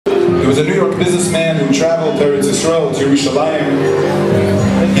There was a New York businessman who traveled to Eretz Yisrael, to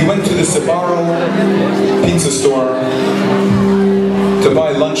Yerushalayim. He went to the Sbarro pizza store to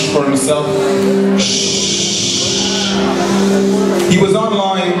buy lunch for himself. He was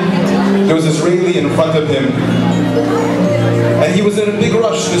online. There was an Israeli in front of him. And he was in a big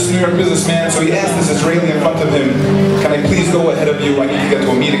rush, this New York businessman, so he asked this Israeli in front of him, "Can I please go ahead of you? I need to get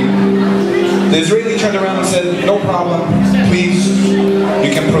to a meeting." The Israeli turned around and said, "No problem, please,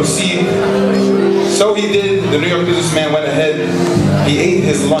 you can proceed." So he did. The New York businessman went ahead. He ate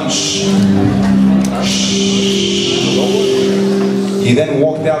his lunch. He then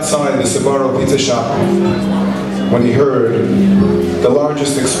walked outside the Sbarro pizza shop when he heard the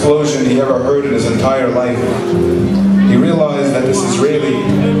largest explosion he ever heard in his entire life. He realized that this Israeli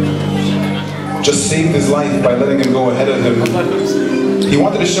just saved his life by letting him go ahead of him. He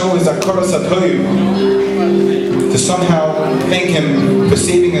wanted to show his akaras atoyu, to somehow thank him for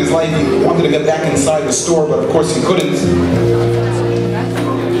saving his life. He wanted to get back inside the store, but of course he couldn't.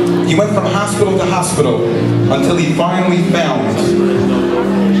 He went from hospital to hospital until he finally found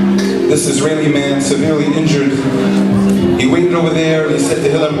this Israeli man severely injured. He waited over there and he said to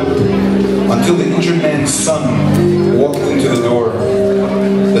him, until the injured man's son walked into the door.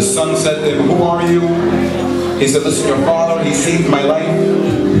 The son said to him, "Who are you?" He said, "Listen, your father, he saved my life.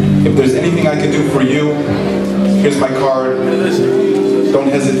 If there's anything I can do for you, here's my card. Don't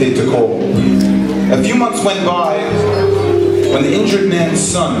hesitate to call." A few months went by when the injured man's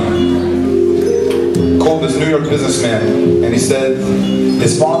son called this New York businessman and he said,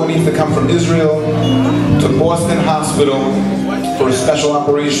 his father needs to come from Israel to Boston Hospital for a special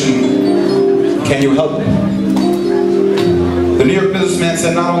operation. Can you help? The New York businessman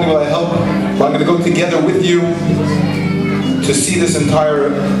said, "Not only will I help, but I'm going to go together with you to see this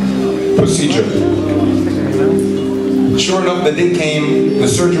entire procedure." Sure enough, the day came. The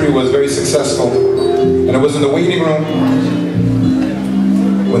surgery was very successful, and it was in the waiting room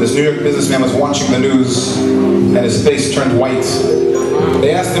when this New York businessman was watching the news and his face turned white.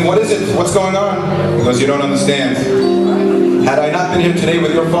 They asked him, "What is it? What's going on?" He goes, "You don't understand. Had I not been here today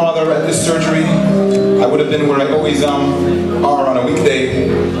with your father at this surgery, I would have been where I always are on a weekday,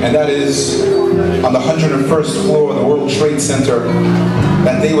 and that is on the 101st floor of the World Trade Center.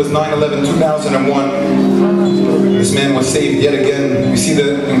 That day was 9/11/2001. This man was saved yet again." We see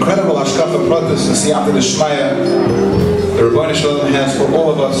the incredible Hashkafa Pratis, the Siyata D'Shmaya, the Rebbeinu Shalom has for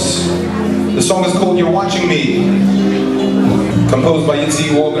all of us. The song is called "You're Watching Me," composed by Yitzi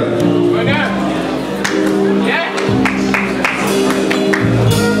Waldner.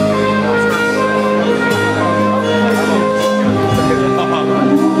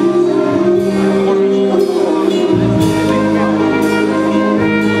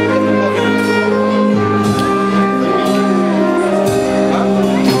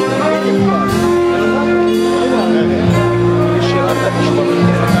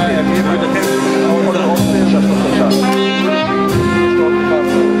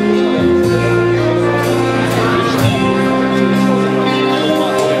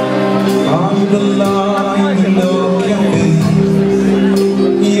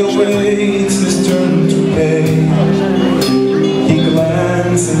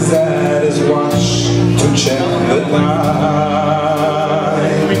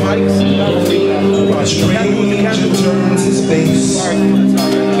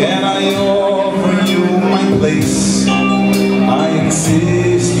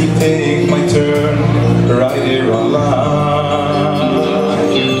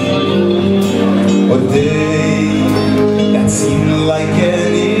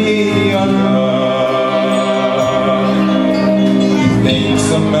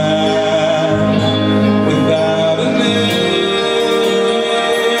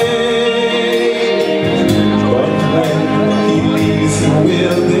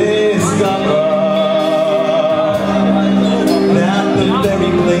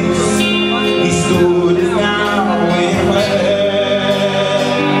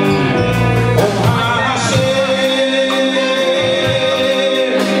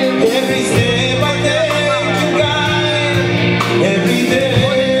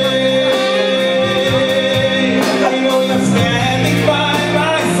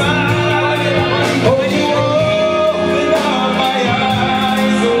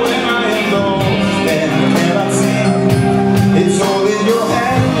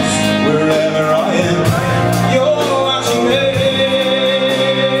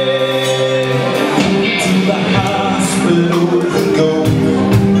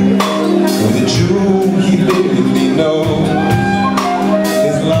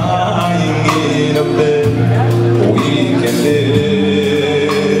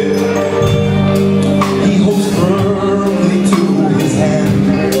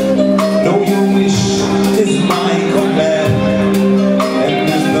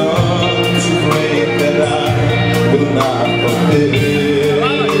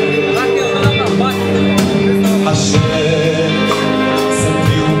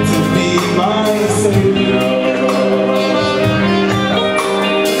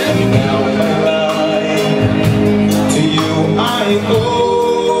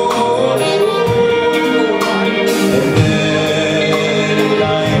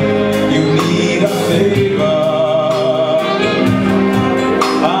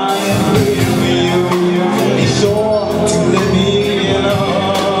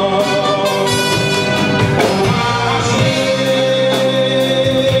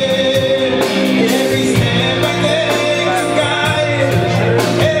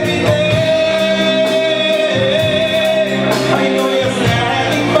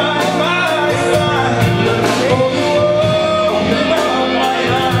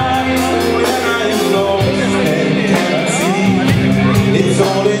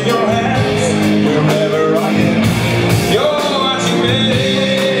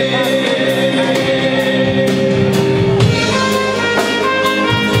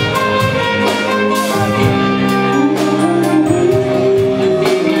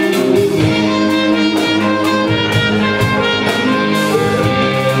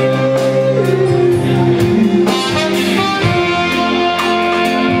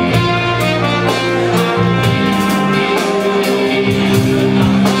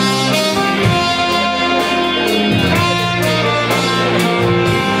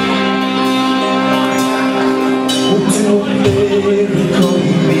 so lyrical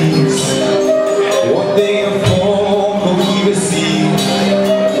he meets. One day a phone call he received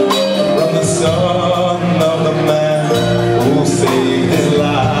from the son of the man who saved his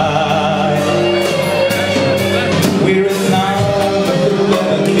life. We're in town at the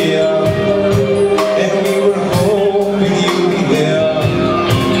letter here, and we were hoping you'd be there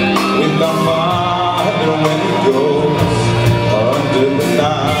with our father when he goes under the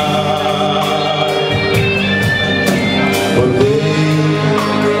night. But they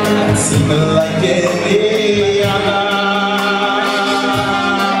seem like any other.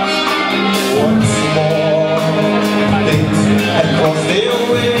 Once more, things had crossed their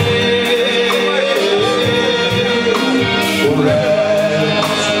way.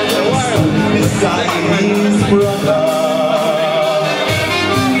 Beside his brother,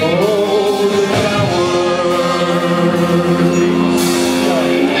 oh, the towers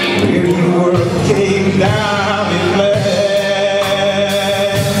where he worked came down in flames.